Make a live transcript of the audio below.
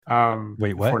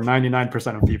Wait, what? For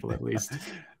 99% of people, at least.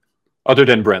 Other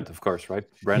than Brent, of course, right?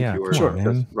 Brent, Yeah, you were come on,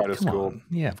 man. just right at Come school. on.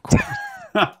 Yeah, of course.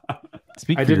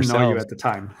 Speak I for didn't know you yourselves. at the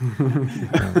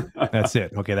time. That's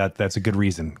it. Okay, that's a good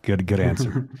reason. Good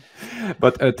answer.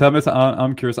 But Thomas,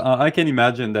 I'm curious. I can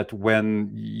imagine that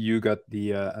when you got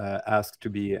the asked to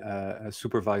be a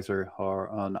supervisor or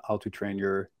on how to train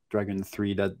your Dragon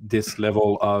 3, that this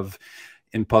level of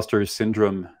imposter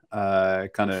syndrome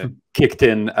kind of kicked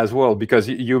in as well, because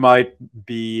you might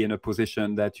be in a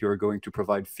position that you're going to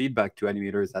provide feedback to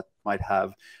animators that might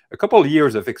have a couple of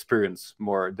years of experience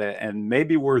more, and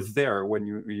maybe were there when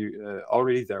you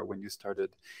already there when you started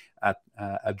at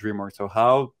DreamWorks. So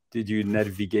how did you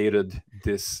navigated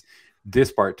this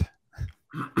part?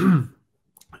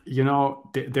 You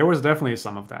know, there was definitely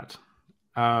some of that.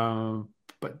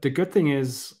 But the good thing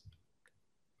is,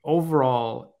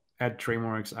 overall at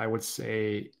DreamWorks, I would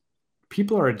say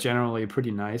people are generally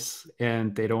pretty nice,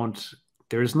 and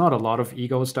there's not a lot of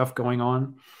ego stuff going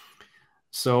on.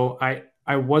 So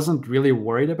I wasn't really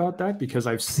worried about that, because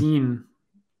I've seen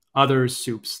other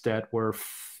soups that were,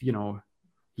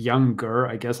 younger.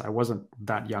 I guess I wasn't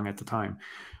that young at the time,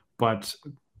 but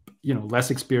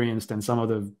less experienced than some of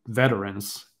the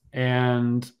veterans,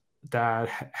 and that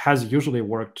has usually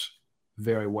worked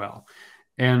very well.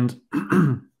 And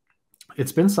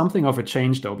it's been something of a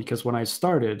change, though, because when I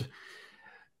started,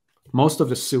 most of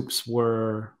the soups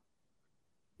were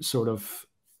sort of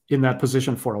in that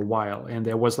position for a while, and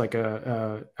there was like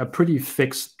a pretty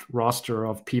fixed roster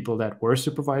of people that were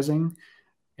supervising,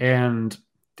 and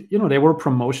there were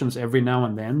promotions every now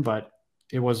and then, but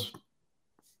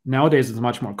nowadays it's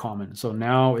much more common. So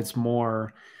now it's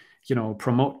more,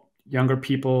 promote younger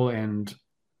people and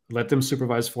let them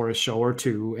supervise for a show or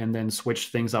two, and then switch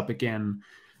things up again.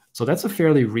 So that's a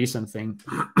fairly recent thing.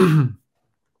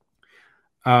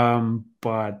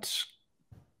 But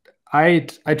I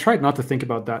tried not to think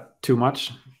about that too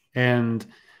much, and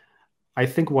I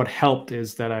think what helped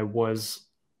is that I was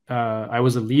a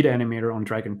lead animator on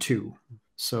Dragon 2,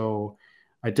 so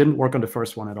I didn't work on the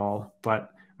first one at all.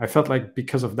 But I felt like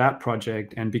because of that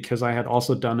project, and because I had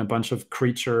also done a bunch of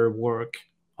creature work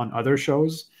on other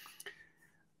shows,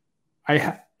 I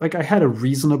had a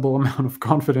reasonable amount of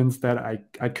confidence that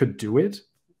I could do it.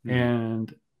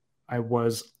 And I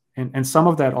was, and some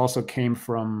of that also came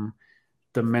from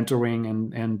the mentoring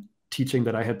and teaching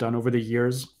that I had done over the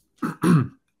years.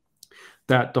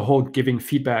 That the whole giving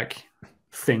feedback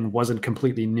thing wasn't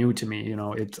completely new to me.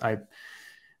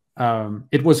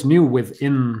 It was new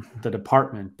within the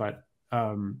department, but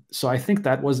so I think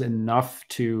that was enough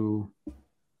to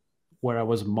where I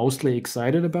was mostly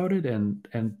excited about it,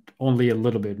 and only a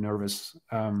little bit nervous.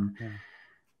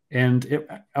 And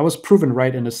I was proven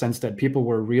right in the sense that people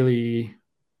were really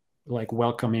like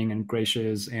welcoming and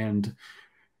gracious, and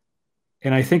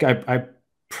I think I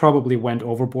probably went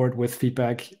overboard with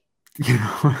feedback,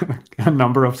 a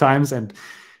number of times, and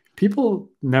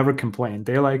people never complained.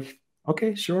 They're like,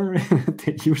 okay, sure.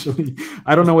 They usually,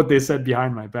 I don't know what they said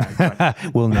behind my back,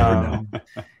 but we'll never know.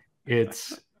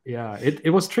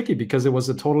 It was tricky because it was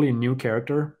a totally new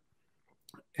character,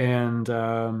 and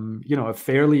a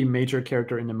fairly major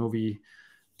character in the movie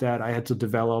that I had to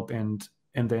develop and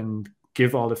then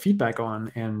give all the feedback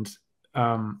on. And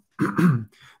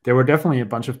there were definitely a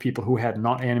bunch of people who had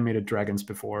not animated dragons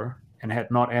before and had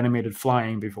not animated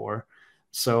flying before.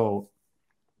 So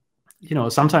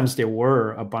sometimes there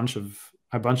were a bunch of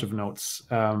notes.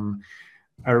 I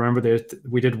remember that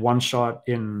we did one shot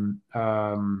in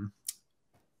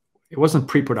it wasn't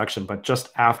pre-production, but just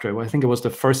after. I think it was the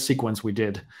first sequence we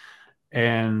did,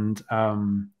 and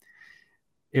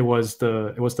it was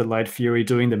the Light Fury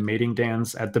doing the mating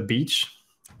dance at the beach,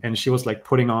 and she was like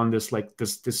putting on this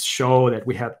show that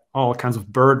we had all kinds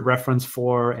of bird reference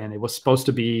for, and it was supposed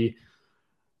to be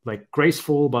like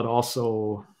graceful, but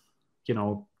also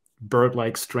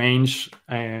bird-like strange.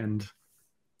 And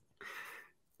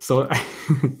so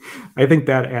I think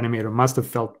that animator must have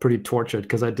felt pretty tortured,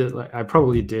 because I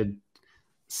probably did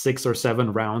 6 or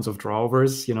 7 rounds of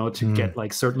drawovers, to get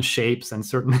like certain shapes and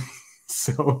certain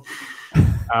so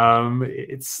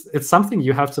it's something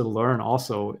you have to learn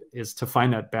also, is to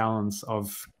find that balance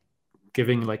of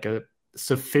giving like a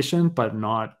sufficient but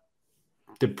not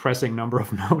depressing number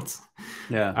of notes.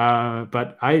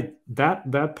 But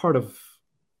that part of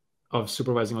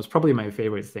supervising was probably my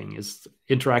favorite thing, is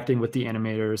interacting with the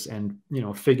animators and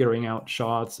figuring out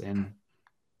shots and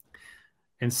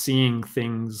seeing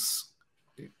things,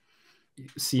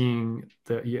 seeing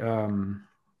the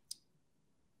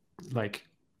like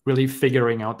really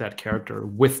figuring out that character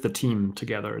with the team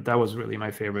together. That was really my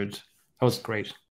favorite. That was great.